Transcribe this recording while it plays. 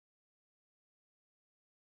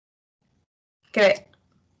Give it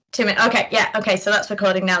 2 minutes. Okay, yeah, okay, so that's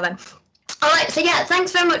recording now then. All right, so yeah,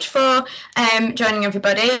 thanks very much for joining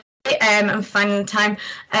everybody. And finding the time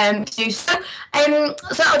to do so. So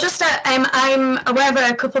I'll just start. I'm aware of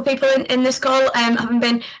a couple of people in this call haven't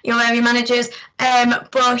been your area managers,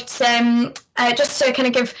 but just to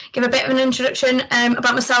kind of give a bit of an introduction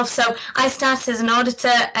about myself. So I started as an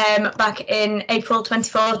auditor back in April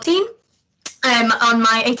 2014. On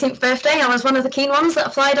my 18th birthday, I was one of the keen ones that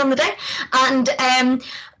applied on the day, and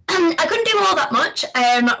I couldn't do all that much.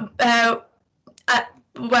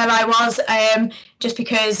 Where I was, just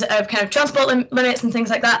because of kind of transport limits and things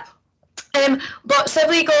like that. But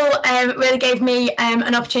ServLegal really gave me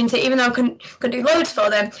an opportunity, even though I couldn't do loads for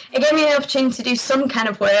them, it gave me an opportunity to do some kind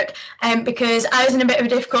of work because I was in a bit of a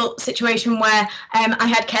difficult situation where I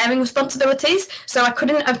had caring responsibilities, so I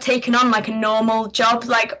couldn't have taken on like a normal job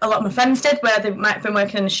like a lot of my friends did, where they might have been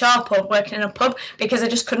working in a shop or working in a pub, because I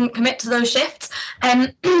just couldn't commit to those shifts.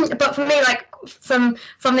 But for me, like from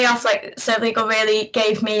the off, like ServLegal really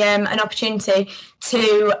gave me an opportunity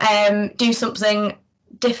to do something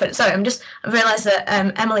different. Sorry, I've realised that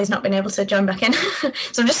Emily's not been able to join back in,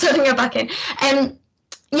 so I'm just putting her back in.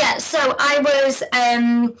 Yeah, so I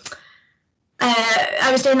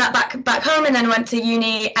was doing that back home, and then I went to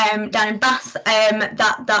uni down in Bath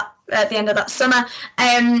that at the end of that summer.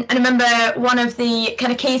 And I remember one of the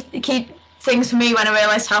kind of key things for me when I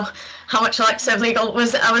realised how much I liked ServLegal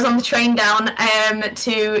was I was on the train down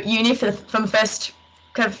to uni from first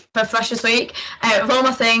kind of for Freshers Week with all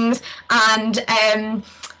my things, and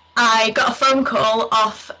I got a phone call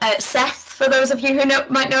off Seth, for those of you who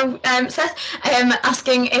might know Seth,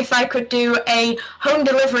 asking if I could do a home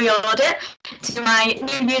delivery audit to my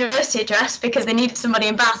new university address because they needed somebody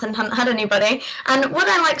in Bath and hadn't had anybody, and would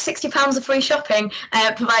I like £60 of free shopping,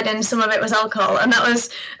 providing some of it was alcohol. And that was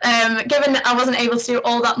given that I wasn't able to do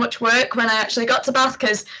all that much work when I actually got to Bath,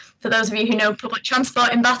 because for those of you who know, public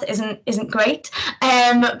transport in Bath isn't great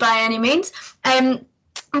by any means.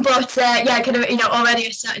 But yeah, kind of, already I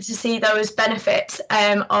started to see those benefits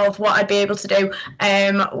of what I'd be able to do,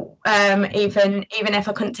 even if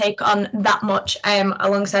I couldn't take on that much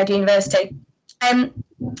alongside university. However,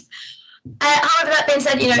 that being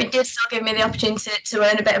said, it did still give me the opportunity to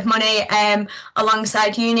earn a bit of money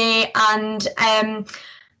alongside uni, and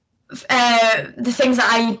the things that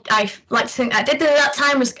I like to think I did at that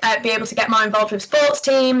time was be able to get more involved with sports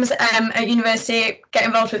teams at university, get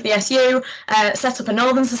involved with the SU, set up a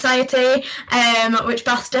Northern Society, which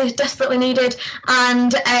Bath desperately needed,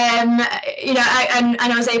 and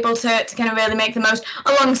I was able to kind of really make the most,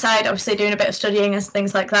 alongside obviously doing a bit of studying and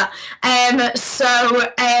things like that. Then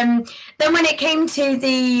when it came to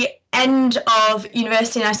the end of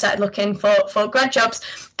university and I started looking for grad jobs,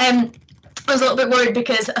 I was a little bit worried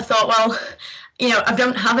because I thought, well, I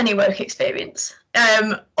don't have any work experience.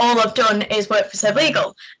 All I've done is work for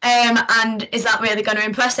ServLegal, and is that really going to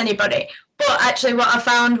impress anybody? But actually what I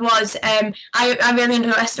found was I really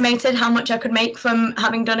underestimated how much I could make from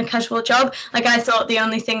having done a casual job. Like, I thought the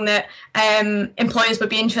only thing that employers would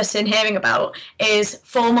be interested in hearing about is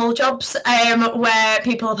formal jobs, where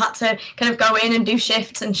people have had to kind of go in and do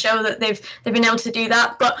shifts and show that they've been able to do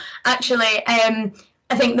that. But actually, I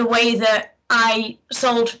think the way that I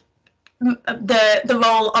sold the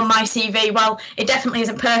role on my CV, well, it definitely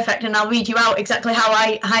isn't perfect, and I'll read you out exactly how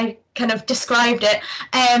I kind of described it.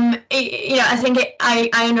 I think I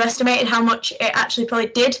underestimated how much it actually probably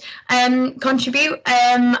did contribute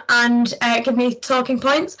and give me talking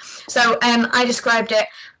points. So I described it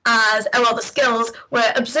as, the skills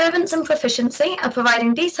were observance and proficiency at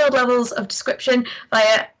providing detailed levels of description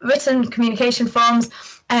via written communication forms,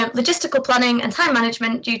 logistical planning and time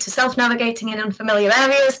management due to self-navigating in unfamiliar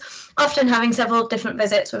areas, often having several different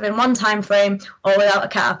visits within one time frame or without a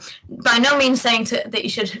car. By no means saying that you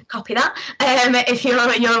should copy that if you're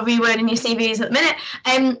rewording your CVs at the minute.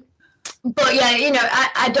 But yeah,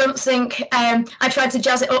 I don't think I tried to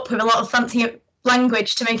jazz it up with a lot of fancy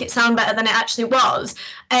language to make it sound better than it actually was.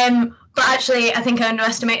 But actually, I think I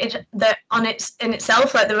underestimated that in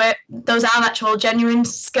itself. Like, those are actual genuine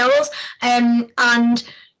skills. And kind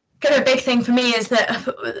of a big thing for me is that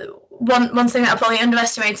one thing that I probably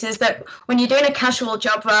underestimated is that when you're doing a casual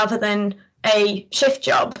job rather than a shift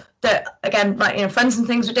job, that again, like, friends and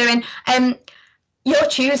things were doing, you're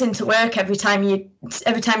choosing to work every time you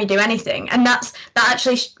do anything, and that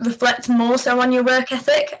actually reflects more so on your work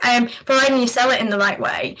ethic. Providing you sell it in the right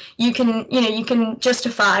way, you can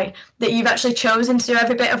justify that you've actually chosen to do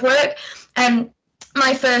every bit of work.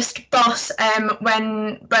 My first boss,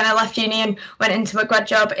 when I left uni and went into a grad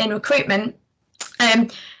job in recruitment,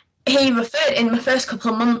 he referred, in my first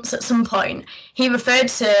couple of months at some point, he referred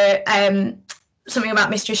to something about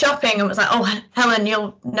mystery shopping and was like, oh, Helen,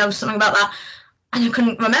 you'll know something about that. And I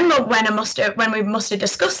couldn't remember when we must have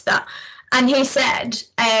discussed that. And he said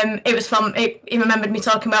it was he remembered me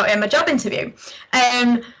talking about it in my job interview.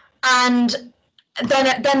 And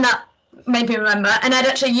then that made me remember, and I'd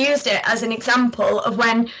actually used it as an example of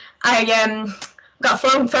when I got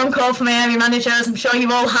a phone call from my area manager, as I'm sure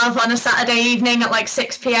you all have, on a Saturday evening at like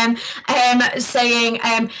 6 p.m, saying,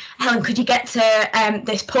 Helen, could you get to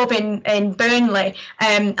this pub in Burnley?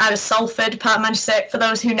 I was Salford, part of Manchester. For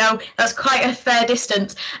those who know, that's quite a fair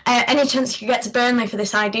distance. Any chance you could get to Burnley for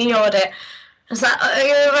this ID audit? I was like,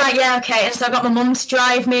 oh, right, yeah, okay. And so I got my mum to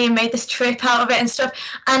drive me and made this trip out of it and stuff.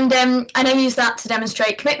 And I used that to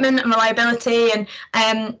demonstrate commitment and reliability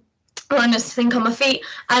and willingness to think on my feet.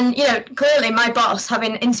 And, you know, clearly my boss,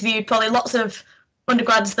 having interviewed probably lots of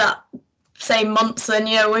undergrads that same months and,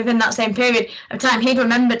 you know, within that same period of time, he'd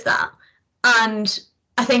remembered that. And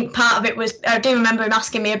I think part of it was, I do remember him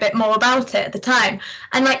asking me a bit more about it at the time.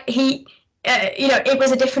 And like you know, it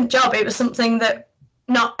was a different job. It was something that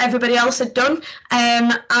not everybody else had done.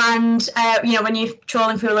 You know, when you're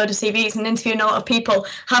trawling through a load of CVs and interviewing a lot of people,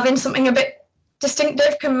 having something a bit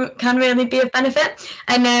distinctive can really be of benefit.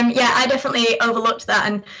 And yeah, I definitely overlooked that,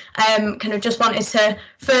 and kind of just wanted to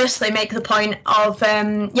firstly make the point of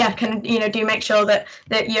yeah, kind of, you know, do make sure that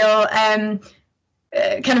you're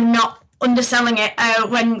kind of not underselling it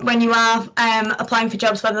when you are applying for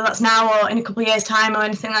jobs, whether that's now or in a couple of years' time or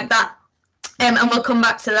anything like that. And we'll come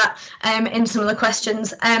back to that in some of the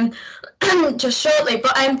questions just shortly.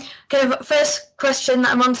 But kind of first question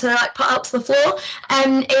that I want to like put out to the floor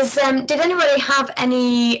is, did anybody have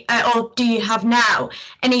any, or do you have now,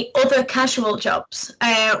 any other casual jobs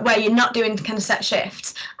where you're not doing kind of set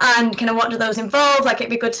shifts? And kind of what do those involve? Like,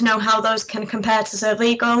 it'd be good to know how those kind of compare to Serve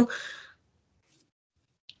Legal.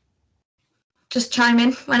 Just chime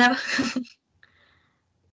in whenever.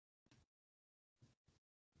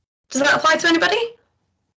 Does that apply to anybody?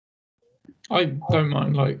 I don't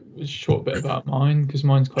mind like a short bit about mine, because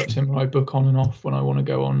mine's quite similar. I book on and off when I want to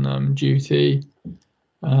go on duty.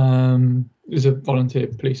 As a volunteer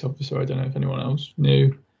police officer, I don't know if anyone else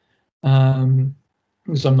knew,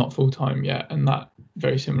 because I'm not full-time yet, and that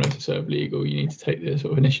very similar to Serve Legal, you need to take the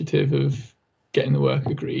sort of initiative of getting the work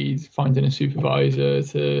agreed, finding a supervisor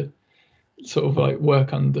to sort of like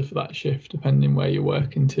work under for that shift, depending where you're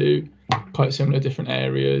working to. Quite similar, different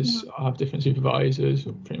areas. I have different supervisors,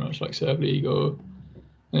 pretty much like Serve Legal.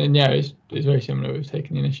 And yeah, it's very similar with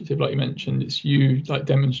taking the initiative, like you mentioned. It's you like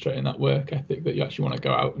demonstrating that work ethic, that you actually want to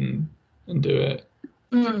go out and do it.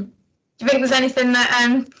 Do you think there's anything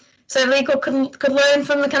that Serve Legal could learn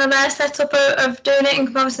from the kind of their setup of doing it in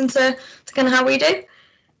comparison to kind of how we do?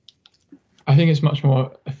 I think it's much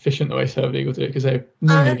more efficient the way Serve Legal do it, because they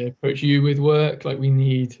normally approach you with work. Like, we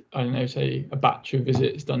need, I don't know, say a batch of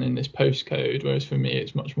visits done in this postcode, whereas for me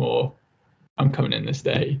it's much more, I'm coming in this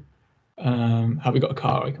day. Have we got a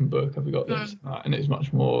car I can book? Have we got this? And it's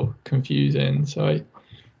much more confusing. So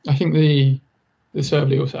I think the Serve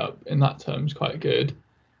Legal setup in that term is quite good.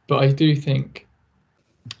 But I do think,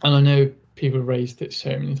 and I know people have raised it so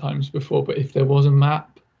many times before, but if there was a map,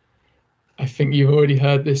 I think you've already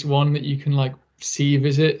heard this one, that you can like see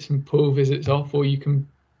visits and pull visits off, or you can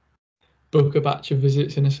book a batch of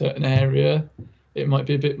visits in a certain area. It might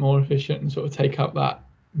be a bit more efficient and sort of take up that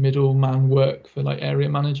middleman work for like area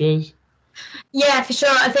managers. Yeah, for sure.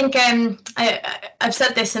 I think I've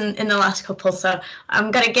said this in the last couple, so I'm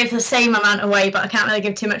going to give the same amount away, but I can't really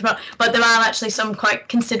give too much more. But there are actually some quite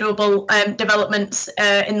considerable developments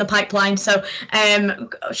in the pipeline, so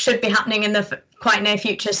should be happening in the quite near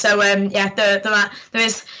future. So yeah, there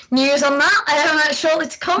is news on that shortly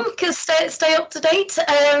to come, because stay up to date.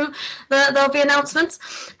 There'll be announcements.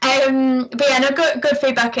 But yeah, no, good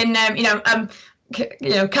feedback, and you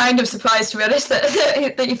know, kind of surprised, to be honest,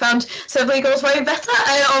 that you found Serve Legal's way better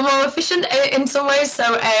or more efficient in some ways.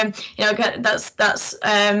 So you know, that's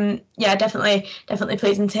yeah, definitely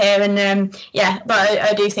pleasing to hear. And yeah, but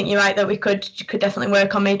I do think you're right that we could definitely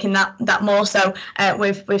work on making that more so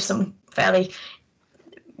with some fairly,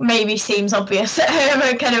 maybe seems obvious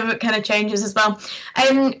kind of changes as well.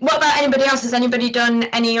 What about anybody else? Has anybody done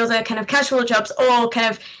any other kind of casual jobs, or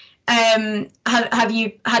kind of have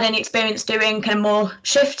you had any experience doing kind of more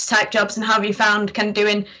shift type jobs, and how have you found kind of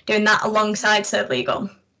doing that alongside Serve Legal?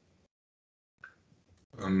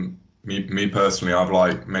 Me personally, I've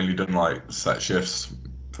like mainly done like set shifts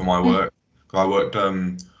for my work. I worked at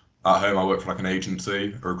home. I work for like an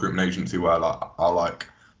agency, a recruitment agency, where like I like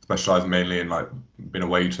specialize mainly in like being a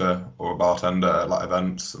waiter or a bartender at like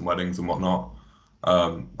events and weddings and whatnot.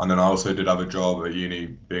 And then I also did have a job at uni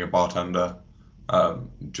being a bartender.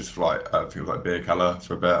 just for like things like beer keller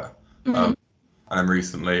for a bit. Mhm. And then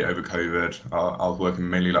recently over COVID, I was working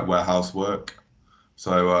mainly like warehouse work.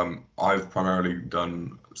 So I've primarily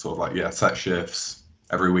done sort of like set shifts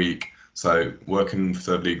every week. So working for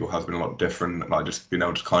Serve Legal has been a lot different. Like just being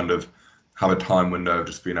able to kind of have a time window of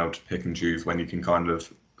just being able to pick and choose when you can kind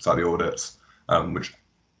of start the audits, which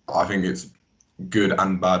I think it's good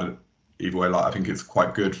and bad either way. Like I think it's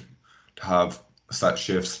quite good to have set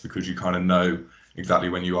shifts because you kind of know exactly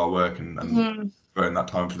when you are working and going that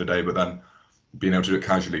time for the day. But then being able to do it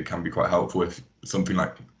casually can be quite helpful if something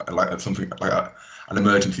like an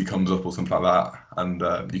emergency comes up or something like that, and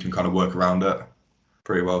you can kind of work around it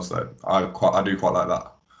pretty well. So I do quite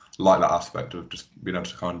like that aspect of just being able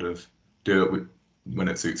to kind of do it when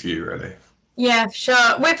it suits you, really. Yeah,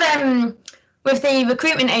 sure. With the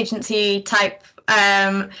recruitment agency type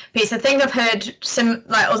piece, I think I've heard some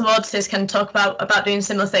like other auditors can talk about doing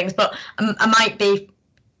similar things, but I might be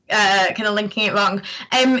kind of linking it wrong.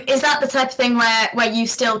 Is that the type of thing where you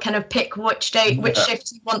still kind of pick which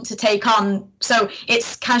shift you want to take on? So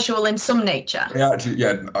it's casual in some nature. Yeah, actually,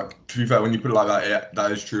 to be fair, when you put it like that,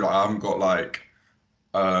 that is true. Like, I haven't got like,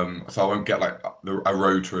 so I won't get like a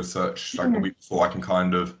rota as such. Like the week before, I can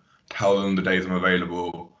kind of tell them the days I'm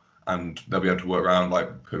available, and they'll be able to work around,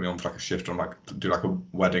 like put me on for like a shift on like do like a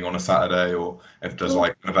wedding on a Saturday, or if there's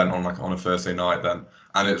like an event on a Thursday night, then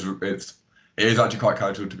it is actually quite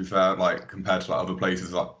casual, to be fair, like compared to like other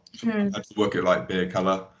places. Like I just work at like Beer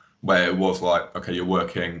Keller, where it was like, okay, you're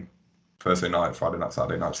working Thursday night, Friday night,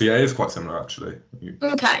 Saturday night. So yeah, it is quite similar actually.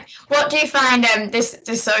 Okay. What do you find? This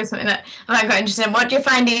is always something that I find quite interesting. What do you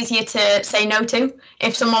find easier to say no to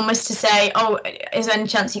if someone was to say, "Oh, is there any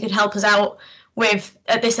chance you could help us out with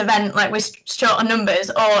at this event, like we're short on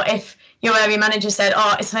numbers," or if your area manager said,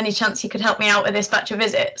 "Oh, is there any chance you could help me out with this batch of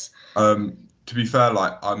visits?" To be fair,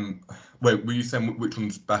 like wait, were you saying which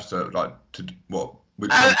one's better? Like to what?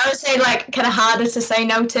 I would say like kind of harder to say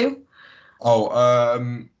no to. Oh,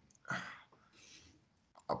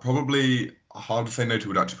 probably hard to say no to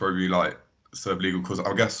would actually probably be like Serve Legal, because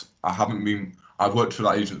I guess I've worked for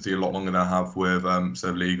that agency a lot longer than I have with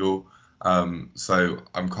Serve Legal. So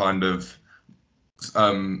I'm kind of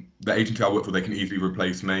the agency I work for, they can easily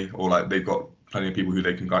replace me, or like they've got plenty of people who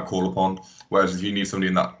they can like call upon. Whereas if you need somebody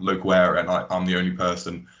in that local area and I'm the only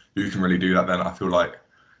person who can really do that, then I feel like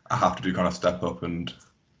I have to kind of step up and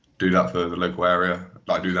do that for the local area,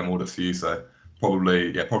 like do them audits for you. So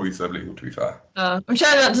probably Serve Legal, to be fair. I'm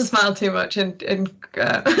trying not to smile too much and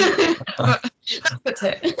that's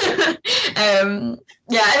it.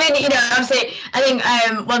 Yeah, I mean, obviously, I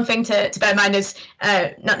think one thing to bear in mind is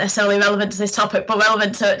not necessarily relevant to this topic, but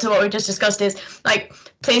relevant to what we just discussed is like,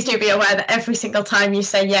 please do be aware that every single time you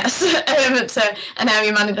say yes to an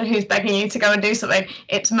area manager who's begging you to go and do something,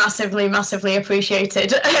 it's massively, massively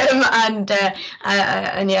appreciated. And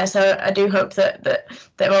yeah, so I do hope that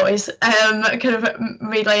they're always kind of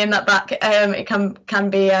relaying that back. It can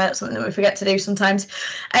be something that we forget to do sometimes.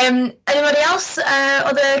 Anybody else?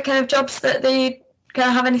 Other kind of jobs that they kind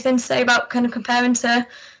of have anything to say about kind of comparing to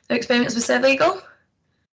their experience with Serve Legal?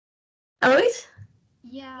 Eloise?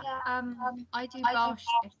 Yeah, I do bar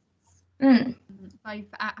shifts, both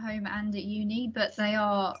at home and at uni, but they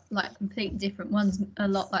are like completely different. One's a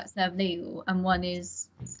lot like Serve Legal, and one is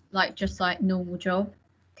like just like normal job.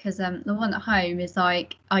 Because the one at home is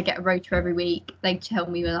like I get a rota every week. They tell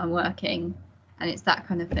me when I'm working, and it's that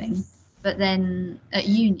kind of thing. But then at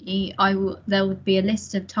uni, there will be a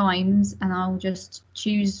list of times, and I'll just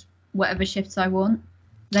choose whatever shifts I want.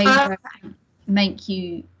 They don't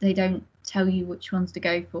they don't tell you which ones to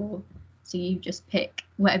go for, so you just pick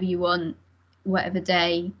whatever you want, whatever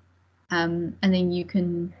day, and then you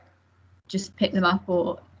can just pick them up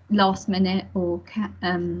or last minute or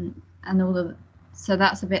and all of. So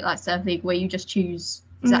that's a bit like Serve League, where you just choose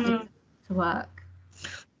exactly to work.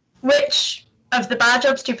 Which of the bar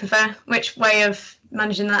jobs do you prefer? Which way of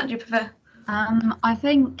managing that do you prefer? I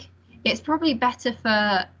think it's probably better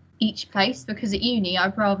for each place, because at uni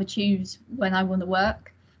I'd rather choose when I want to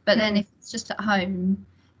work. But then if it's just at home,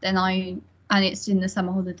 then and it's in the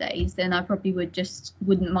summer holidays, then I probably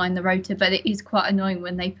wouldn't mind the rota. But it is quite annoying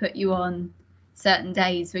when they put you on certain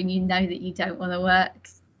days when you know that you don't want to work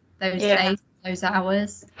those days, those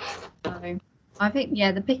hours. So I think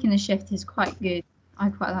the picking the shift is quite good. I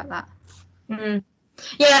quite like that.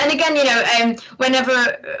 Yeah, and again,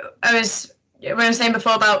 whenever I was saying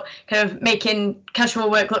before about kind of making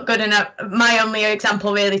casual work look good, and my only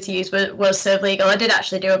example really to use was Serve Legal. I did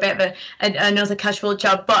actually do a bit of another casual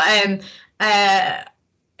job, but it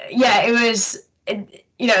was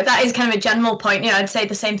that is kind of a general point. I'd say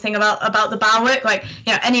the same thing about the bar work. Like,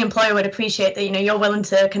 any employer would appreciate that, you're willing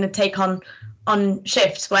to kind of take on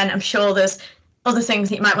shifts when I'm sure there's other things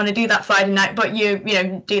that you might want to do that Friday night, but you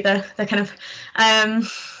do the kind of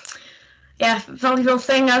valuable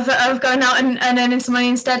thing of going out and earning some money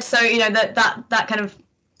instead. So that kind of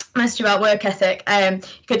message about work ethic you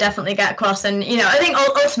could definitely get across. And I think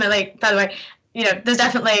ultimately, by the way, there's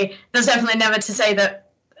definitely never to say that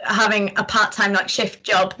having a part-time like shift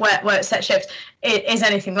job where it's set shifts is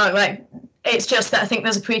anything wrong. Like, it's just that I think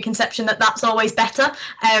there's a preconception that that's always better,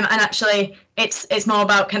 and actually it's more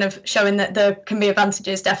about kind of showing that there can be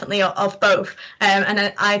advantages definitely of both, and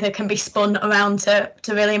it either can be spun around to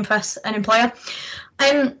really impress an employer.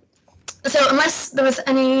 So unless there was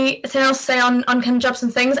anything else to say on kind of jobs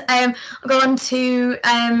and things, I'll go on to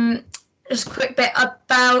just a quick bit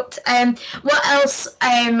about what else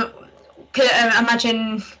could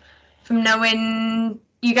imagine from knowing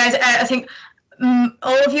you guys. I think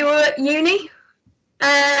all of you were at uni,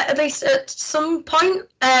 at least at some point,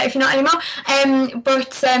 if you're not anymore.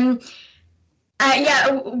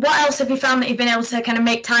 What else have you found that you've been able to kind of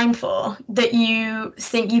make time for that you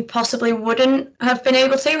think you possibly wouldn't have been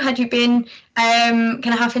able to had you been kind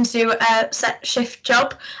of having to do a set shift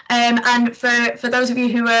job? And for those of you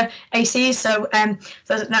who are ACs, so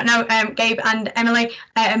for those that don't know, Gabe and Emily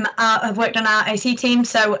have worked on our AC team,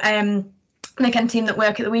 so the kind of team that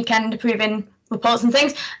work at the weekend approving reports and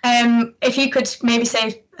things. If you could maybe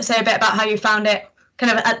say a bit about how you found it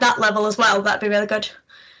kind of at that level as well, that'd be really good.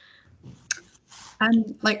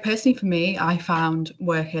 And like personally for me, I found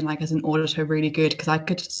working like as an auditor really good because I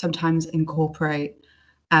could sometimes incorporate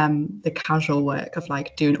the casual work of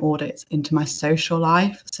like doing audits into my social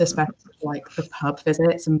life. So especially like the pub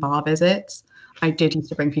visits and bar visits, I did used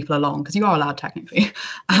to bring people along because you are allowed technically.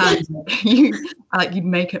 You'd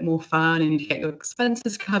make it more fun and you'd get your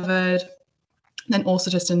expenses covered. And then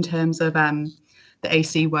also just in terms of the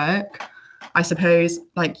AC work, I suppose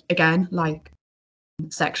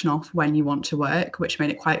section off when you want to work, which made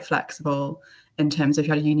it quite flexible in terms of if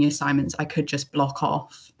you had uni assignments, I could just block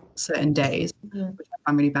off certain days, which I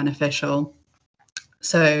found really beneficial.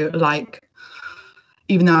 So like,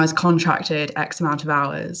 even though I was contracted X amount of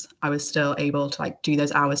hours, I was still able to like do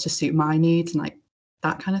those hours to suit my needs and like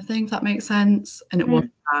that kind of thing, if that makes sense. And it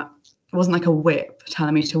wasn't like a whip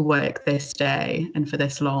telling me to work this day and for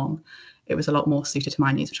this long. It was a lot more suited to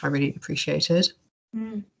my needs, which I really appreciated.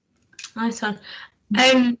 Nice one.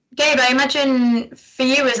 Gabe, I imagine for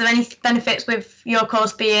you, is there any benefits with your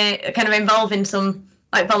course being kind of involving some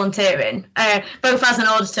like volunteering, both as an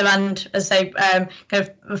auditor and as I say, kind of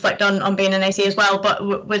reflect on being an AC as well, but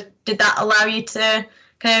did that allow you to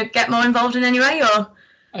kind of get more involved in any way? Or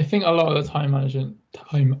I think a lot of the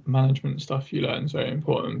time management stuff you learn is very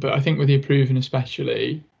important, but I think with the approving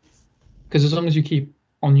especially, because as long as you keep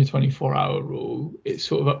on your 24-hour rule, it's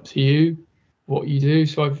sort of up to you what you do.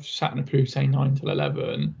 So I've sat and approved say 9 till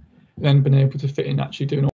 11, then been able to fit in actually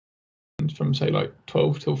doing all from say like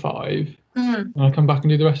 12 till 5, and I come back and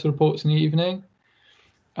do the rest of the reports in the evening,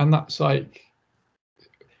 and that's like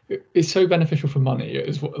it's so beneficial for money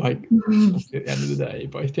as what like at the end of the day.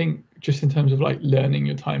 But I think just in terms of like learning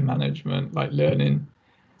your time management, like learning,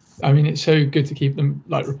 I mean, it's so good to keep them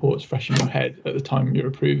like reports fresh in your head at the time you're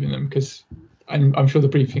approving them, because I'm sure the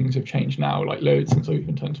briefings have changed now, like loads since I've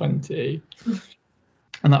even turned 20.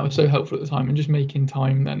 And that was so helpful at the time. And just making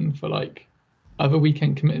time then for like other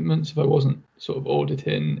weekend commitments. If I wasn't sort of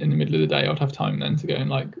auditing in the middle of the day, I'd have time then to go and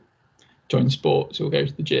like join sports or go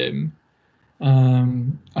to the gym.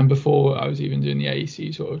 And before I was even doing the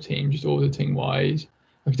AC sort of team, just auditing wise,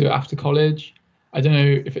 I could do it after college. I don't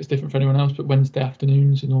know if it's different for anyone else, but Wednesday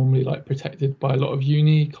afternoons are normally like protected by a lot of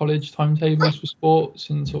uni college timetables for sports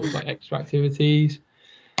and sort of like extra activities.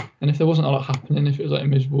 And if there wasn't a lot happening, if it was like a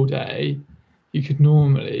miserable day, you could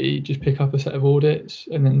normally just pick up a set of audits,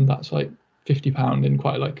 and then that's like £50 in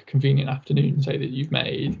quite like a convenient afternoon, say, that you've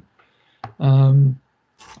made. And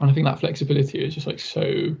I think that flexibility is just like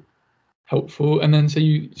so helpful. And then so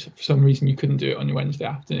you, for some reason you couldn't do it on your Wednesday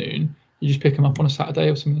afternoon, you just pick them up on a Saturday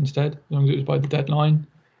or something instead, as long as it was by the deadline.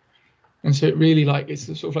 And so it really like, it's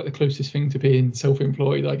sort of like the closest thing to being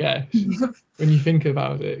self-employed, I guess, when you think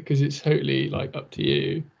about it, because it's totally like up to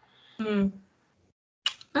you.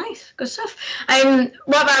 Nice, good stuff.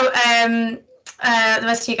 What about the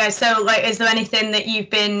rest of you guys? So like, is there anything that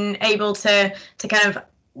you've been able to kind of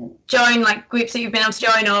join, like groups that you've been able to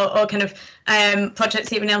join, or kind of projects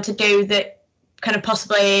that you've been able to do that kind of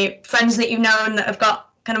possibly friends that you've known that have got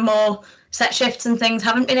kind of more set shifts and things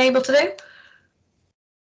haven't been able to do?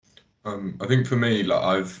 I think for me, like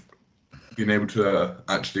I've been able to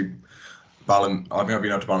actually balance. I think I've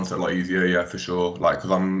been able to balance it a lot easier, yeah, for sure. Like,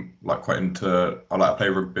 because I'm like quite into, I play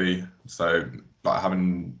rugby, so like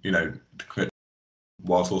having, you know, to commit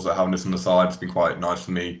whilst also having this on the side has been quite nice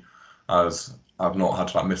for me, as I've not had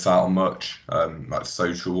to like miss out on much, like the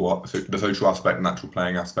social aspect and actual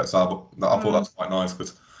playing aspects. I thought that's quite nice,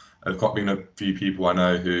 because there's got been a few people I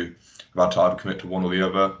know who have had to either commit to one or the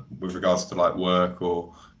other with regards to like work,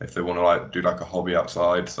 or if they want to like do like a hobby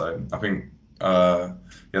outside. So I think yeah,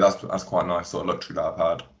 that's quite a nice sort of luxury that I've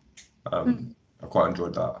had. I quite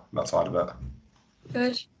enjoyed that side of it.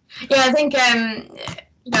 Good. Yeah, I think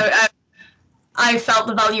you know, I felt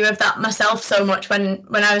the value of that myself so much when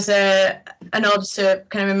I was an auditor,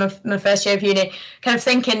 kind of in my first year of uni, kind of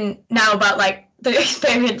thinking now about like the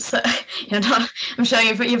experience that, you know, I'm sure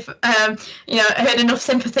you've you know, heard enough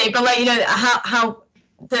sympathy, but like, you know, how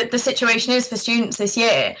the situation is for students this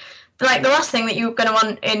year. But like the last thing that you're going to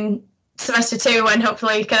want in semester 2, when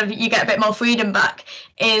hopefully kind of you get a bit more freedom back,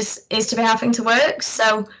 is to be having to work.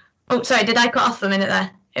 So, oh, sorry, did I cut off a minute there?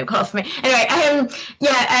 It cut off for me. Anyway,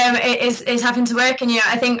 it is having to work, and you know,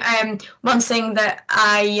 I think one thing that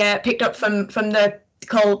I picked up from the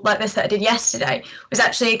call like this that I did yesterday was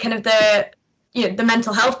actually kind of the, you know, the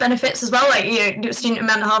mental health benefits as well. Like, you know, student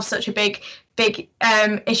mental health is such a big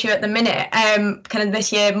issue at the minute, kind of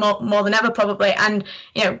this year more than ever probably, and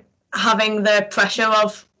you know, having the pressure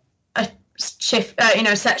of a shift, you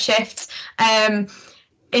know, set shifts,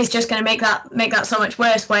 is just going to make that so much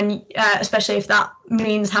worse when, especially if that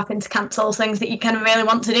means having to cancel things that you kind of really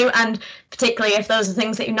want to do, and particularly if those are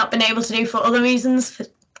things that you've not been able to do for other reasons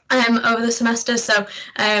over the semester. So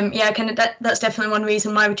yeah, kind of that's definitely one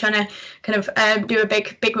reason why we're trying to kind of do a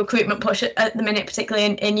big recruitment push at the minute, particularly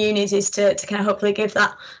in unis, is to kind of hopefully give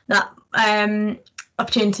that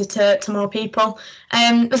opportunity to more people.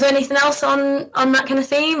 Was there anything else on that kind of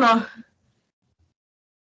theme, or?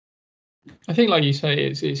 I think, like you say,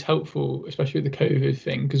 it's helpful, especially with the COVID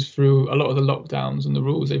thing, because through a lot of the lockdowns and the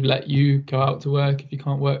rules, they've let you go out to work if you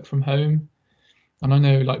can't work from home. And I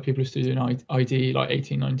know like people are still doing ID, like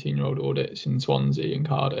 18, 19-year-old audits in Swansea and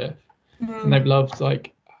Cardiff, and they've loved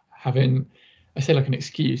like having, I say like an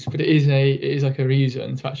excuse, but it is like a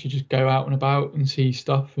reason to actually just go out and about and see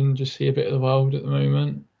stuff and just see a bit of the world at the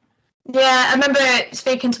moment. Yeah, I remember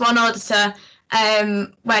speaking to one auditor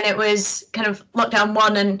when it was kind of lockdown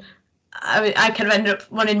 1, and I kind of ended up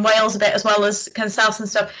running Wales a bit as well as kind of South and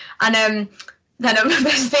stuff, and then I remember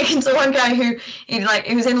speaking to one guy who he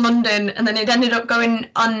was in London, and then he'd ended up going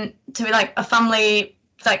on to like a family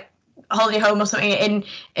like holiday home or something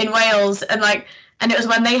in Wales, and it was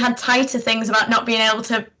when they had tighter things about not being able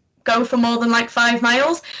to go for more than like 5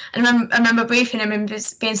 miles. And I remember briefing him and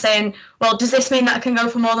being saying, well, does this mean that I can go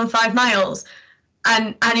for more than 5 miles?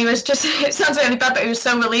 And he was just, it sounds really bad, but he was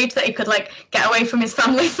so relieved that he could like get away from his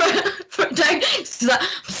family for a day. He's like,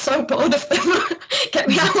 I'm so bored of them, get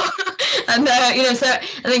me out. And you know, so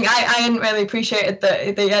I think I hadn't really appreciated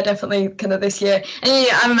that yeah, definitely kind of this year. And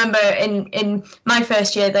yeah, I remember in my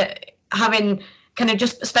first year that having kind of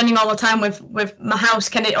just spending all the time with my house,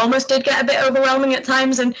 kind of almost did get a bit overwhelming at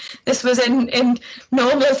times, and this was in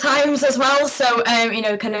normal times as well. So you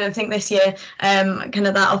know, kind of I think this year, kind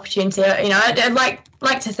of that opportunity, you know, I'd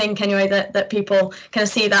like to think anyway that people kind of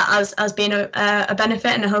see that as being a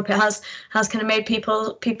benefit, and I hope it has kind of made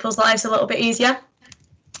people's lives a little bit easier.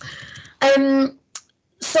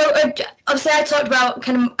 So obviously I talked about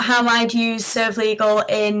kind of how I'd use Serve Legal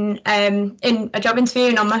in a job interview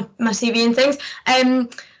and on my CV and things.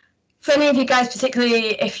 For any of you guys, particularly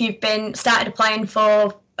if you've started applying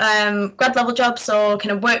for grad level jobs or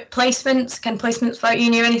kind of work placements, kind of placements for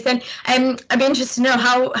uni or anything, I'd be interested to know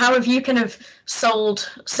how have you kind of sold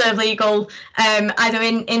Serve Legal, either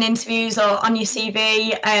in interviews or on your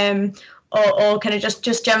CV, or kind of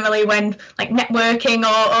just generally when like networking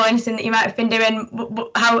or anything that you might have been doing.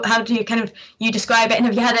 How do you kind of describe it, and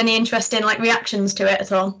have you had any interest in like reactions to it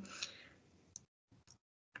at all?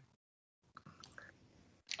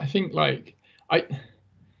 I think like you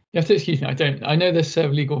have to excuse me, I know there's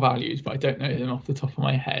Serve Legal values, but I don't know them off the top of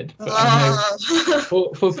my head. But I know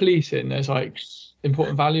for policing there's like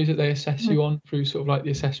important values that they assess you on through sort of like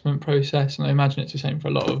the assessment process, and I imagine it's the same for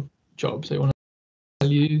a lot of jobs. They want to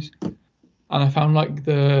values. And I found like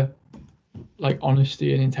the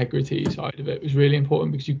honesty and integrity side of it was really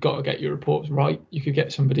important, because you've got to get your reports right. You could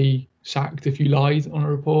get somebody sacked if you lied on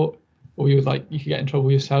a report, or you could get in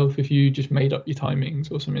trouble yourself if you just made up your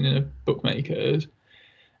timings or something in a bookmaker's.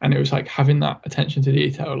 And it was like having that attention to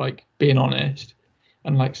detail, like being honest,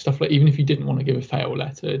 and like stuff like, even if you didn't want to give a fail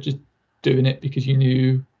letter, just doing it because you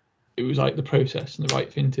knew it was like the process and the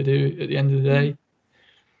right thing to do at the end of the day.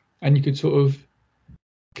 And you could sort of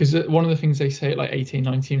because one of the things they say at like 18,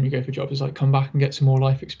 19 when you go for jobs is like, come back and get some more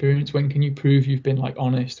life experience. When can you prove you've been like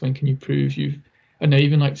honest? When can you prove I know,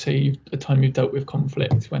 even like say a time you've dealt with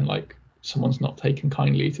conflict when like someone's not taken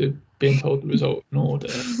kindly to being told the result of an order.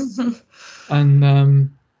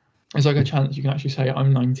 And there's like a chance you can actually say,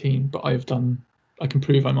 I'm 19, but I can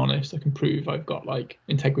prove I'm honest. I can prove I've got like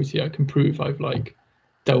integrity. I can prove I've like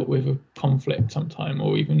dealt with a conflict sometime,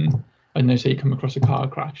 or even, I don't know, say you come across a car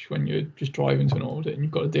crash when you're just driving to an audit and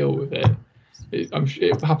you've got to deal with it.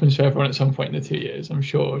 It happens to everyone at some point in the 2 years, I'm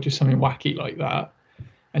sure, just something wacky like that.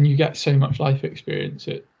 And you get so much life experience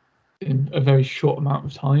in a very short amount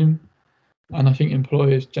of time. And I think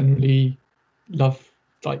employers generally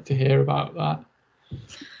like to hear about that.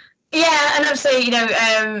 Yeah, and obviously, you know,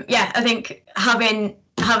 I think having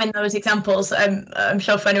those examples, I'm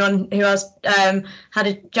sure for anyone who has had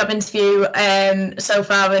a job interview so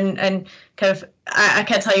far, and kind of, I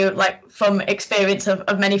can tell you, like, from experience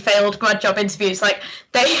of many failed grad job interviews, like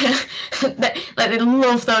they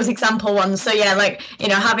love those example ones. So yeah, like, you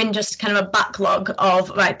know, having just kind of a backlog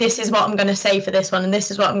of, right, this is what I'm going to say for this one, and this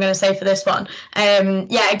is what I'm going to say for this one.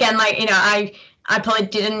 Yeah, again, like, you know, I probably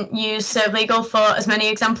didn't use Serve Legal for as many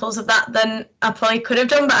examples of that than I probably could have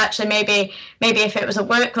done, but actually maybe if it was a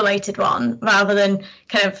work related one, rather than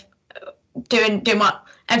kind of doing what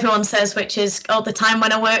everyone says, which is all the time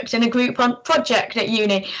when I worked in a group on project at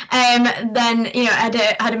uni, then, you know, had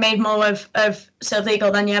I made more of Serve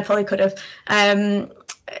Legal, then yeah, I probably could have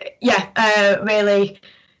really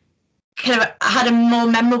kind of had a more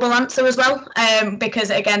memorable answer as well,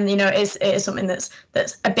 because again, you know, it is something that's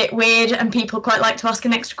a bit weird and people quite like to ask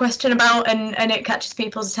an extra question about, and it catches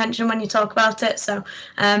people's attention when you talk about it. So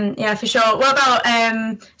yeah, for sure. What about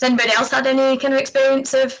has anybody else had any kind of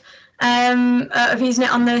experience of using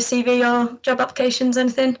it on their CV or job applications,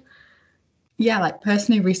 anything? Yeah, like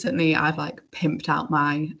personally recently I've like pimped out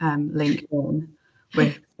my LinkedIn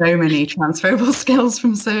with so many transferable skills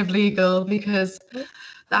from Serve Legal, because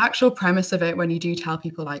the actual premise of it, when you do tell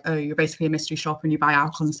people like, oh, you're basically a mystery shopper and you buy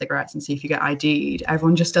alcohol cigarettes and see if you get ID'd,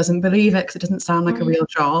 everyone just doesn't believe it because it doesn't sound like a real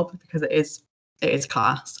job, because it is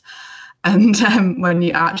class. And when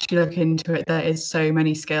you actually look into it, there is so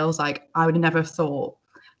many skills. Like, I would have never thought,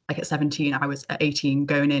 like at 17, I was at 18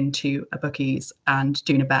 going into a bookies and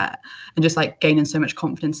doing a bet, and just like gaining so much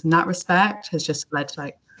confidence in that respect has just led to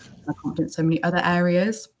like my confidence in so many other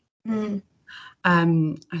areas.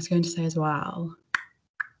 I was going to say as well,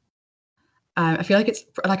 I feel like it's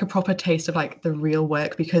like a proper taste of like the real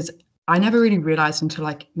work, because I never really realized until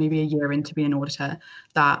like maybe a year into being an auditor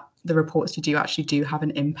that the reports you do have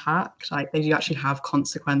an impact. Like, they do actually have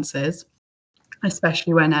consequences,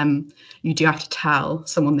 especially when you do have to tell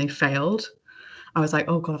someone they failed. I was like,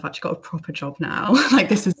 oh God, I've actually got a proper job now. Like,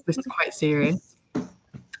 this is quite serious.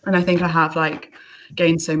 And I think I have like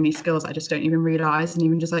gained so many skills I just don't even realize. And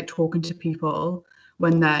even just like talking to people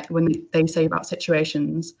when they say about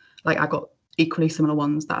situations, like I got equally similar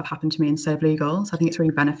ones that have happened to me in Serve Legal. So I think it's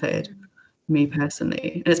really benefited me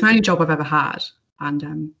personally. And it's my only job I've ever had.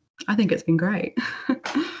 And I think it's been great.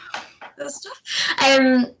 Good stuff.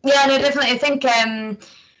 Yeah, no, definitely. I think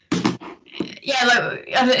yeah, like,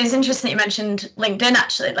 it's interesting that you mentioned LinkedIn,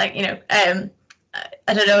 actually. Like, you know,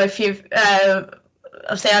 I don't know if you've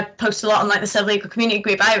obviously I post a lot on like the Serve Legal community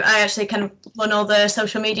group. I actually kind of run all the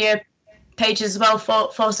social media pages as well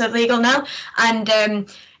for Serve Legal now, and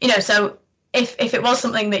you know, so if it was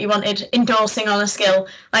something that you wanted endorsing on a skill,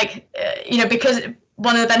 like you know, because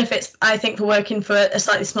one of the benefits I think for working for a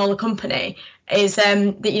slightly smaller company is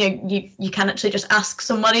that, you know, you can actually just ask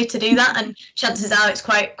somebody to do that, and chances are it's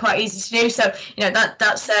quite easy to do. So, you know,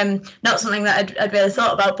 that's not something that I'd really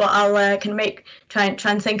thought about, but I'll try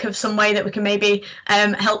and think of some way that we can maybe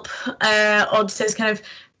help auditors kind of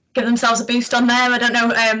give themselves a boost on there. I don't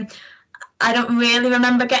know. I don't really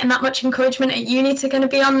remember getting that much encouragement at uni to kind of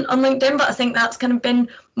be on LinkedIn, but I think that's kind of been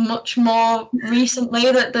much more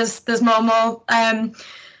recently that there's more and more kind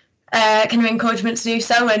of encouragement to do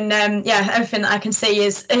so. And yeah, everything that I can see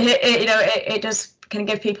is it does kind of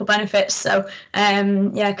give people benefits. So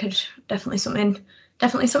yeah, could definitely something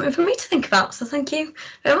for me to think about. So thank you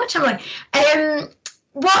very much, Emily.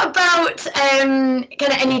 What about kind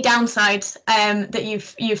of any downsides that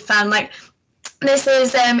you've found? Like, this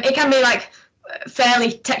is it can be like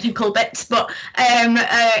fairly technical bits, but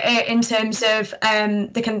in terms of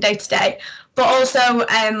the kind of day-to-day, but also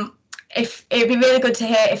if it'd be really good to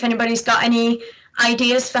hear if anybody's got any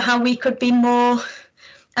ideas for how we could be more,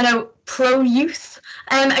 I know, pro-youth.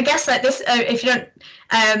 I guess like this, if you're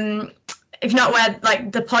not aware,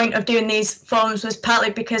 like the point of doing these forums was partly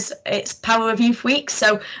because it's Power of Youth Week,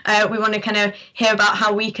 so we want to kind of hear about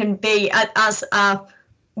how we can be, as our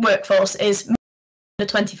workforce is under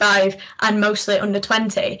 25 and mostly under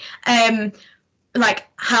 20. Like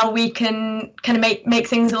how we can kind of make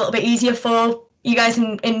things a little bit easier for you guys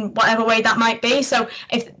in whatever way that might be. So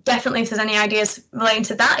if there's any ideas relating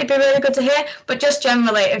to that, it'd be really good to hear. But just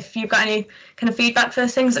generally, if you've got any kind of feedback for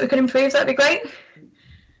things that we could improve, that'd be great.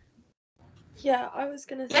 Yeah, I was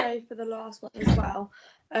going to say for the last one as well,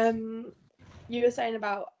 you were saying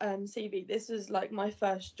about CV. This was like my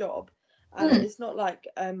first job, and it's not like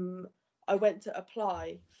I went to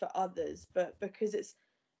apply for others, but because it's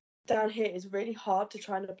down here, it's really hard to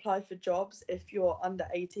try and apply for jobs if you're under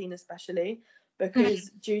 18, especially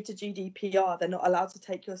because due to GDPR, they're not allowed to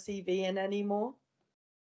take your CV in anymore.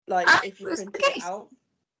 Like if you print it out.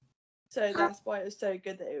 So that's why it was so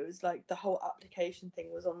good that it was like the whole application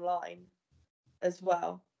thing was online as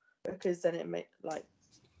well, because then it made like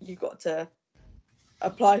you got to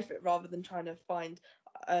apply for it rather than trying to find.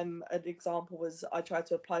 An example was I tried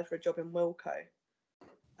to apply for a job in Wilko,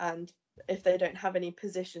 and if they don't have any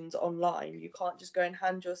positions online, you can't just go and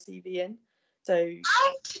hand your CV in. So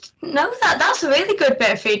I didn't know that. That's a really good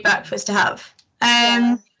bit of feedback for us to have.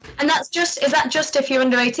 And is that just if you're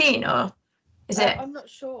under 18, or is it? I'm not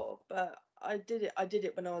sure, but I did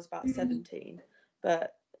it when I was about 17.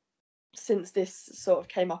 But since this sort of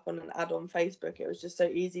came up on an ad on Facebook, it was just so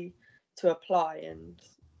easy to apply. And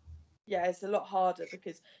yeah, it's a lot harder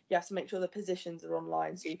because you have to make sure the positions are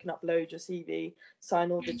online so you can upload your CV,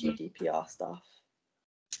 sign all the GDPR stuff.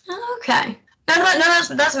 Okay. No,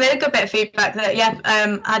 that's a really good bit of feedback that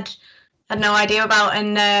I'd had no idea about,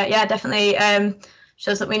 and definitely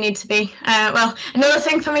shows that we need to be another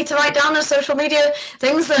thing for me to write down are social media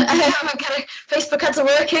things that kind of Facebook ads are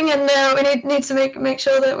working, and we need to make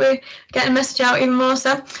sure that we're getting message out even more.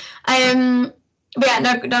 So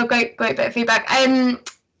great bit of feedback.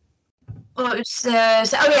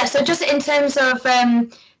 So just in terms of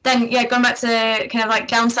going back to kind of like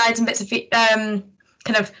downsides and bits of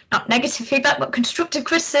kind of not negative feedback but constructive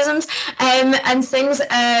criticisms and things.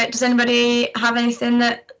 Does anybody have anything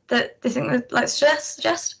that they think they'd like to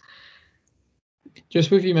suggest? Just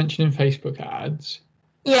with you mentioning Facebook ads,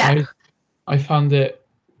 I found it.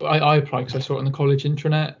 I applied because I saw it on the college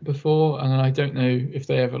intranet before, and I don't know if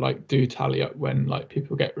they ever like do tally up when like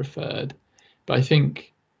people get referred, but I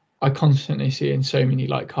think I constantly see in so many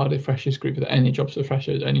like Cardiff Freshers group that any jobs for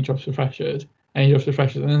freshers,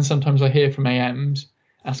 and then sometimes I hear from AMs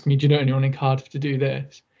asking me, do you know anyone in Cardiff to do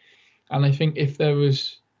this? And I think if there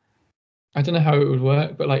was, I don't know how it would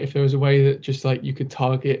work, but like if there was a way that just like you could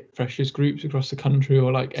target freshers groups across the country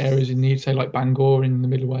or like areas in need, say like Bangor in the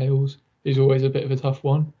Middle Wales is always a bit of a tough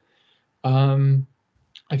one.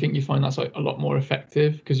 I think you find that's like a lot more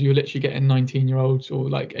effective because you're literally getting 19-year-olds or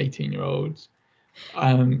like 18-year-olds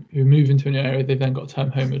who move into an area, they've then got a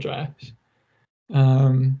term home address.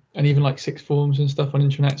 And even like sixth forms and stuff on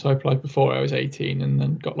internet. So I applied before I was 18 and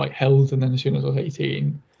then got like held, and then as soon as I was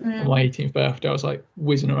 18 on my 18th birthday, I was like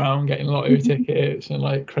whizzing around getting lotto tickets and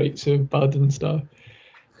like crates of bud and stuff,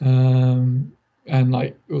 and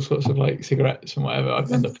like all sorts of like cigarettes and whatever.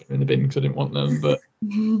 I've ended up putting in the bin because I didn't want them, but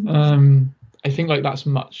I think like that's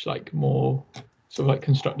much like more sort of like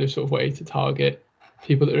constructive sort of way to target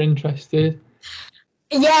people that are interested.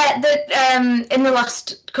 Yeah, in the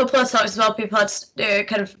last couple of talks as well, people had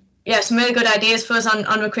kind of some really good ideas for us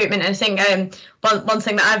on recruitment. And I think one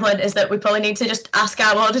thing that I've learned is that we probably need to just ask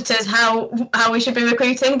our auditors how we should be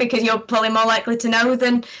recruiting, because you're probably more likely to know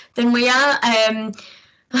than we are. I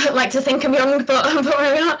like to think I'm young, but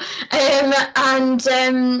we're not. I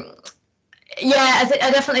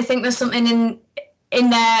definitely think there's something in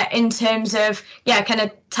there in terms of kind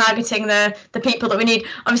of targeting the people that we need.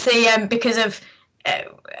 Obviously, because of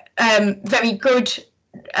very good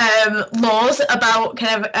laws about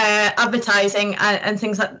kind of advertising and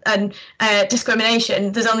things like and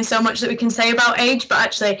discrimination, there's only so much that we can say about age, but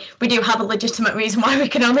actually we do have a legitimate reason why we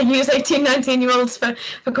can only use 18-19-year-olds for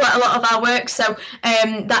quite a lot of our work. So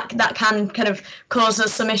that can kind of cause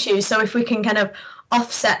us some issues. So if we can kind of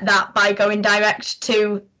offset that by going direct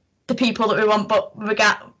to the people that we want, but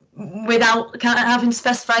without kind of having to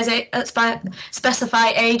specify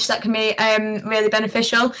age, that can be really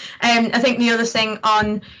beneficial. I think the other thing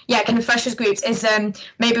on kind of freshers groups is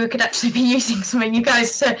maybe we could actually be using some of you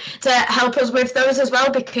guys to help us with those as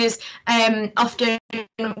well, because often,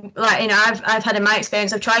 like, I've had in my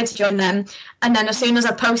experience, I've tried to join them, and then as soon as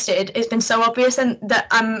I posted, it's been so obvious and that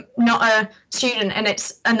I'm not a student and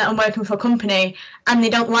that I'm working for a company, and they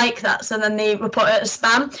don't like that, so then they report it as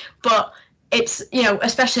spam. But it's,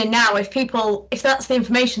 especially now, if that's the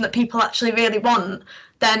information that people actually really want,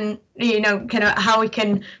 then, kind of how we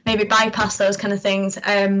can maybe bypass those kind of things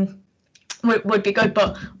would be good,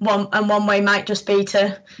 but one way might just be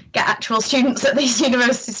to get actual students at these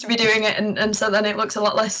universities to be doing it, and so then it looks a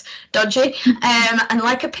lot less dodgy, and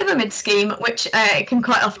like a pyramid scheme, which it can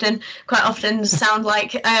quite often sound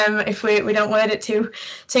like if we don't word it too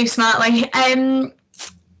smartly.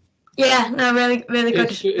 Yeah, no, really good.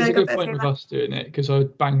 It's a good point with us doing it, because I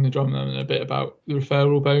banged the drum on a bit about the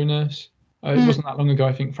referral bonus. It wasn't that long ago,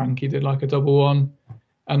 I think Frankie did like a double one.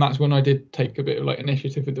 And that's when I did take a bit of like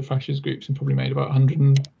initiative with the freshers groups and probably made about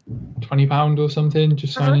 £120 or something,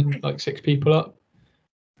 just signing like 6 people up,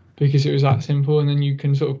 because it was that simple. And then you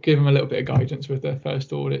can sort of give them a little bit of guidance with their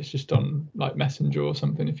first audits, just on like Messenger or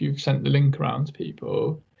something, if you've sent the link around to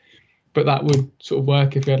people. But that would sort of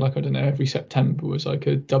work if we had like, I don't know, every September was like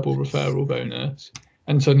a double referral bonus,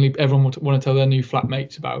 and suddenly everyone would want to tell their new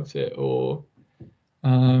flatmates about it, or I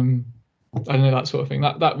don't know, that sort of thing.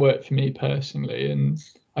 That worked for me personally, and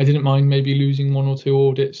I didn't mind maybe losing 1 or 2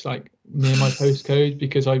 audits like near my postcode,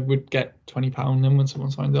 because I would get £20 then when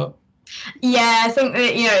someone signed up. Yeah, I think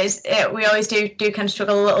that we always do kind of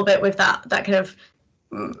struggle a little bit with that kind of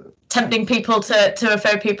tempting people to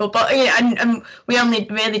refer people, but and we only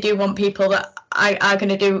really do want people that are going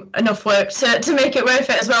to do enough work to make it worth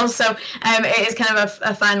it as well. So it is kind of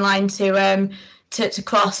a fine line to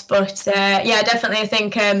cross, but yeah, definitely I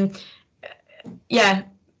think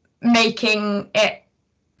making it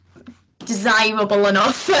desirable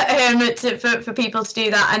enough for people to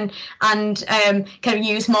do that, and kind of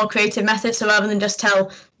use more creative methods. So rather than just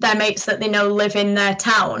tell their mates that they know live in their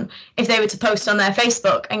town, if they were to post on their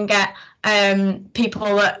Facebook and get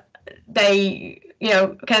people that they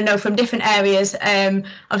kind of know from different areas,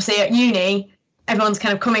 obviously at uni everyone's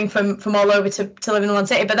kind of coming from all over to live in one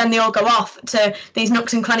city, but then they all go off to these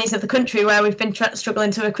nooks and crannies of the country where we've been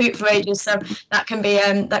struggling to recruit for ages. So that can be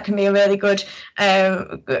a really good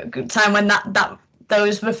time when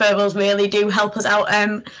those referrals really do help us out.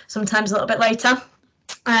 Sometimes a little bit later.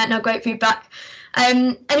 No, great feedback.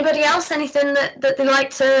 Anybody else? Anything that they'd like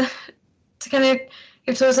to kind of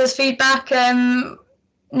give to us as feedback?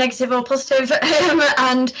 Negative or positive,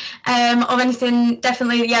 and or anything?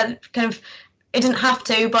 Definitely, yeah, kind of. It doesn't have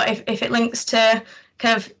to, but if it links to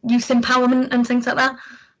kind of youth empowerment and things like that.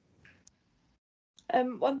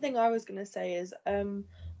 One thing I was going to say is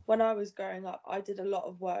when I was growing up, I did a lot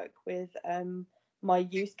of work with my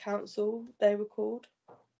youth council, they were called.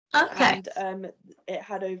 Okay. And it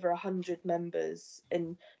had over 100 members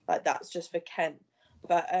in, like, that's just for Kent.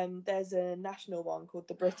 But there's a national one called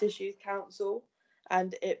the British Youth Council,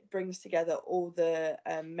 and it brings together all the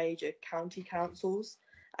major county councils.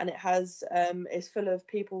 And it has it's full of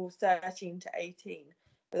people 13 to 18,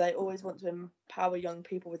 but they always want to empower young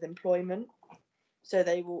people with employment. So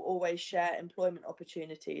they will always share employment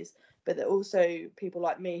opportunities, but they're also people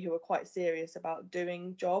like me who are quite serious about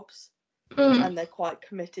doing jobs, and they're quite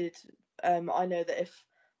committed. I know that if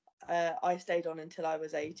I stayed on until I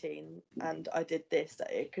was 18 and I did this, that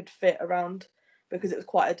it could fit around, because it was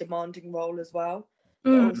quite a demanding role as well.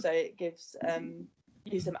 But also it gives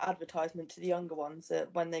you some advertisement to the younger ones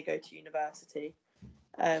that when they go to university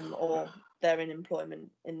or they're in employment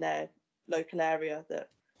in their local area, that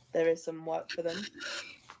there is some work for them.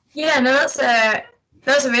 Yeah, no, that's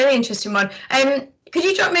a really interesting one. Could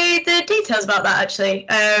you drop me the details about that actually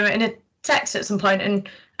in a text at some point?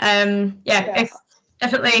 And if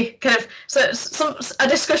definitely kind of a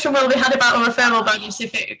discussion will be had about a referral bonus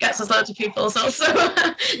if it gets us loads of people. So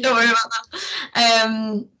don't worry about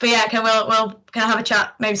that. But yeah, we'll kind of have a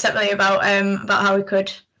chat maybe separately about how we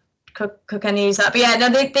could kind of use that. But yeah, no,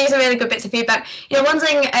 these are really good bits of feedback. One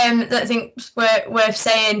thing that I think is worth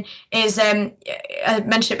saying is I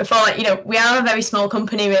mentioned it before. Like, we are a very small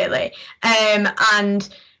company really, and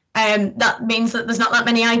that means that there's not that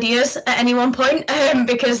many ideas at any one point,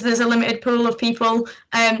 because there's a limited pool of people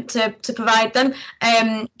to provide them.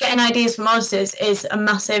 Getting ideas from us is a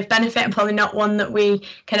massive benefit, and probably not one that we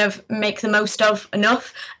kind of make the most of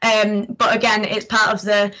enough. But again, it's part of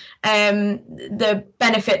the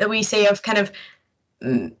benefit that we see of kind of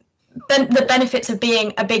the benefits of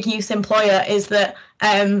being a big youth employer is that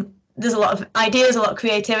there's a lot of ideas, a lot of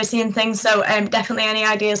creativity and things. So definitely any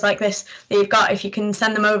ideas like this that you've got, if you can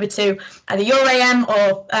send them over to either your AM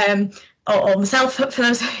or myself, for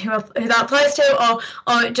those who that applies to,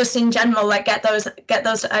 or just in general, like get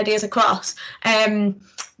those ideas across.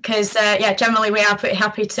 Because generally we are pretty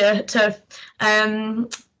happy to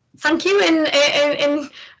thank you in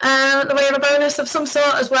the way of a bonus of some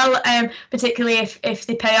sort as well, particularly if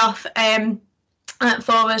they pay off.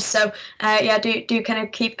 For us. So do kind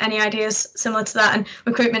of keep any ideas similar to that, and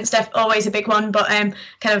recruitment's always a big one, but kind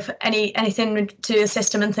of anything to the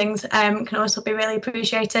system and things can also be really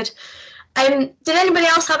appreciated. Did anybody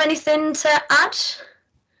else have anything to add?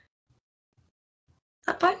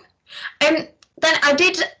 That point. Then I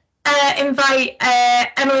did invite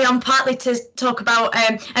Emily on partly to talk about,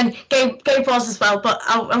 and Gabe was as well, but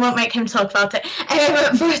I won't make him talk about it.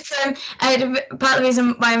 But part of the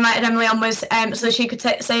reason why I invited Emily on was so she could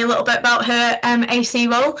say a little bit about her AC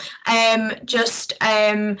role, just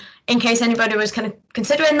in case anybody was kind of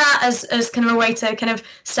considering that as kind of a way to kind of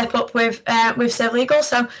step up with Serve Legal.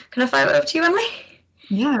 So can I fire it over to you, Emily?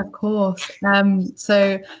 Yeah, of course.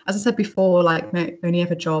 So as I said before, like my only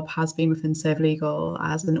ever job has been within Serve Legal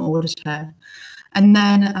as an auditor, and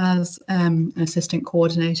then as an assistant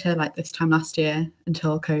coordinator, like this time last year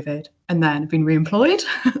until COVID, and then been re-employed.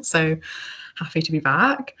 So happy to be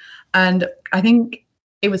back. And I think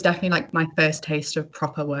it was definitely like my first taste of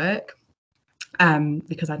proper work,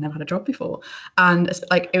 because I'd never had a job before, and it's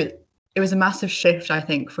like it was a massive shift, I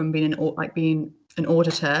think, from being an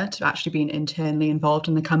auditor to actually being internally involved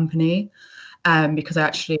in the company, because I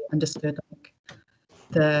actually understood like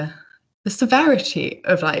the severity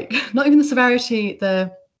of, like, not even the severity,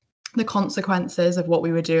 the consequences of what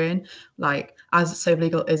we were doing. Like, as Serve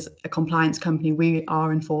Legal is a compliance company, we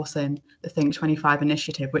are enforcing the Think 25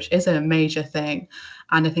 initiative, which is a major thing,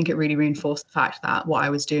 and I think it really reinforced the fact that what I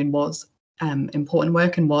was doing was important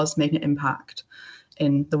work and was making an impact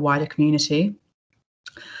in the wider community.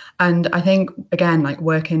 And I think, again, like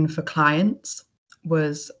working for clients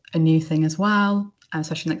was a new thing as well,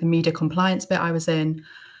 especially like the media compliance bit I was in.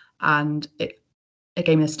 And it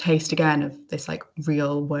gave me this taste again of this like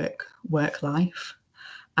real work life,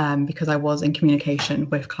 because I was in communication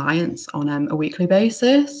with clients on a weekly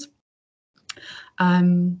basis.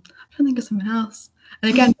 I'm trying to think of something else.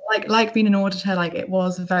 And again, like being an auditor, like it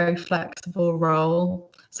was a very flexible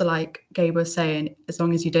role. So like Gabe was saying, as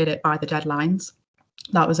long as you did it by the deadlines,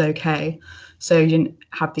 that was okay. So you didn't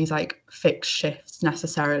have these like fixed shifts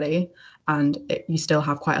necessarily, and you still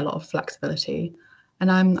have quite a lot of flexibility.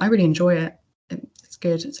 And I really enjoy it. It's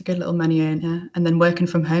good. It's a good little money earner. And then working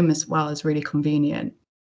from home as well is really convenient,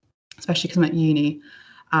 especially because I'm at uni,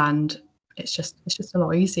 and it's just a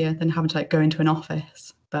lot easier than having to like go into an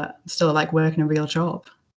office, but still like working a real job,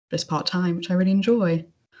 just part-time, which I really enjoy.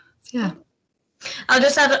 So yeah. I'll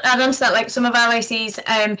just add on to that, like some of our ACs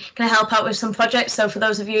can help out with some projects. So for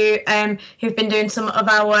those of you who've been doing some of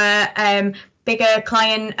our bigger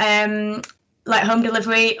client like home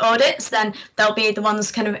delivery audits, then they'll be the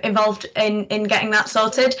ones kind of involved in getting that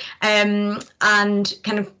sorted, and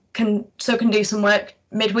kind of can do some work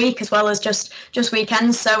midweek as well as just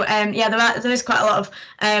weekends. So yeah, there is quite a lot of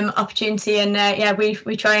opportunity, and yeah, we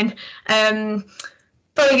try and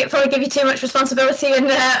probably give you too much responsibility and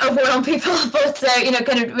overwhelm people, but you know,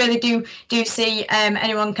 kind of really do see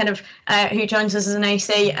anyone kind of who joins us as an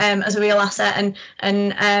AC as a real asset,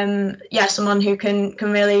 and yeah, someone who can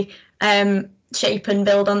really shape and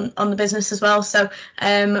build on the business as well. So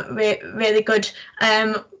really good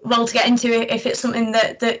role to get into if it's something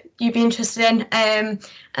that you'd be interested in,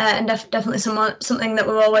 and definitely something that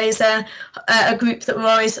we're always a group that we're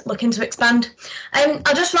always looking to expand.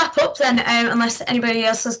 I'll just wrap up then, unless anybody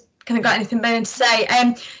else has kind of got anything burning to say.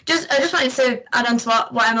 I just wanted to add on to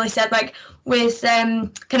what Emily said, like with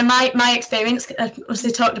kind of my experience. I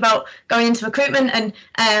obviously talked about going into recruitment, and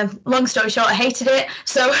long story short, I hated it.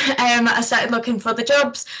 So I started looking for the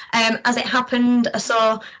jobs. As it happened, I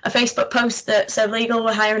saw a Facebook post that Serve Legal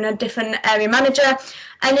were hiring a different area manager,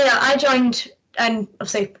 and you know, I joined and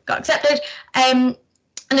obviously got accepted. And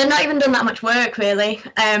I'd not even done that much work really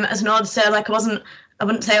as an auditor. Like I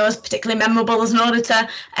wouldn't say I was particularly memorable as an auditor,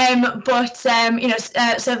 but you know,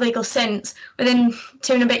 Serve Legal since, within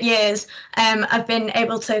 2 and a bit years, I've been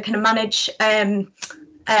able to kind of manage one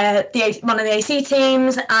of the AC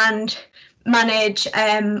teams, and manage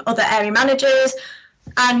other area managers,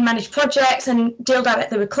 and manage projects, and deal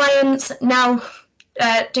directly with clients. Now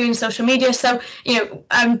doing social media, so you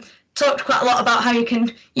know, talked quite a lot about how you can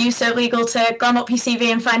use Serve Legal to glam up your CV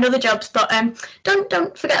and find other jobs, but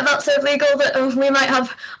don't forget about Serve Legal, that we might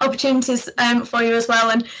have opportunities for you as well.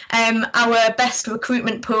 And our best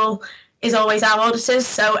recruitment pool is always our auditors,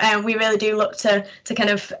 so we really do look to kind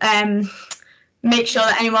of make sure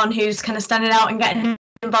that anyone who's kind of standing out and getting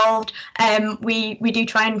involved, we do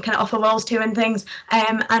try and kind of offer roles to and things,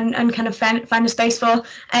 and kind of find a space for,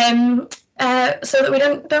 so that we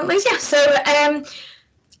don't lose you. So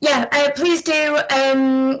yeah, please do,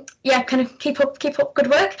 yeah, kind of keep up good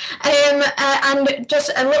work. And just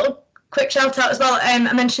a little quick shout out as well.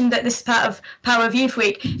 I mentioned that this is part of Power of Youth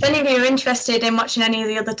Week. If any of you are interested in watching any of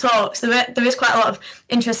the other talks, there is quite a lot of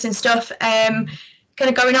interesting stuff. Kind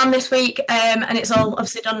kind of going on this week, and it's all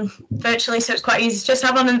obviously done virtually, so it's quite easy to just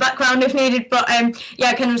have on in the background if needed. But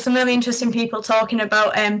yeah, kind of some really interesting people talking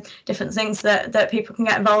about different things that people can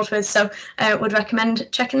get involved with. So would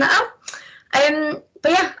recommend checking that out.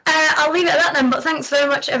 But yeah, I'll leave it at that then. But thanks very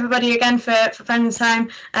much, everybody, again for finding the time,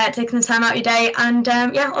 taking the time out of your day, and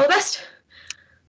yeah, all the best.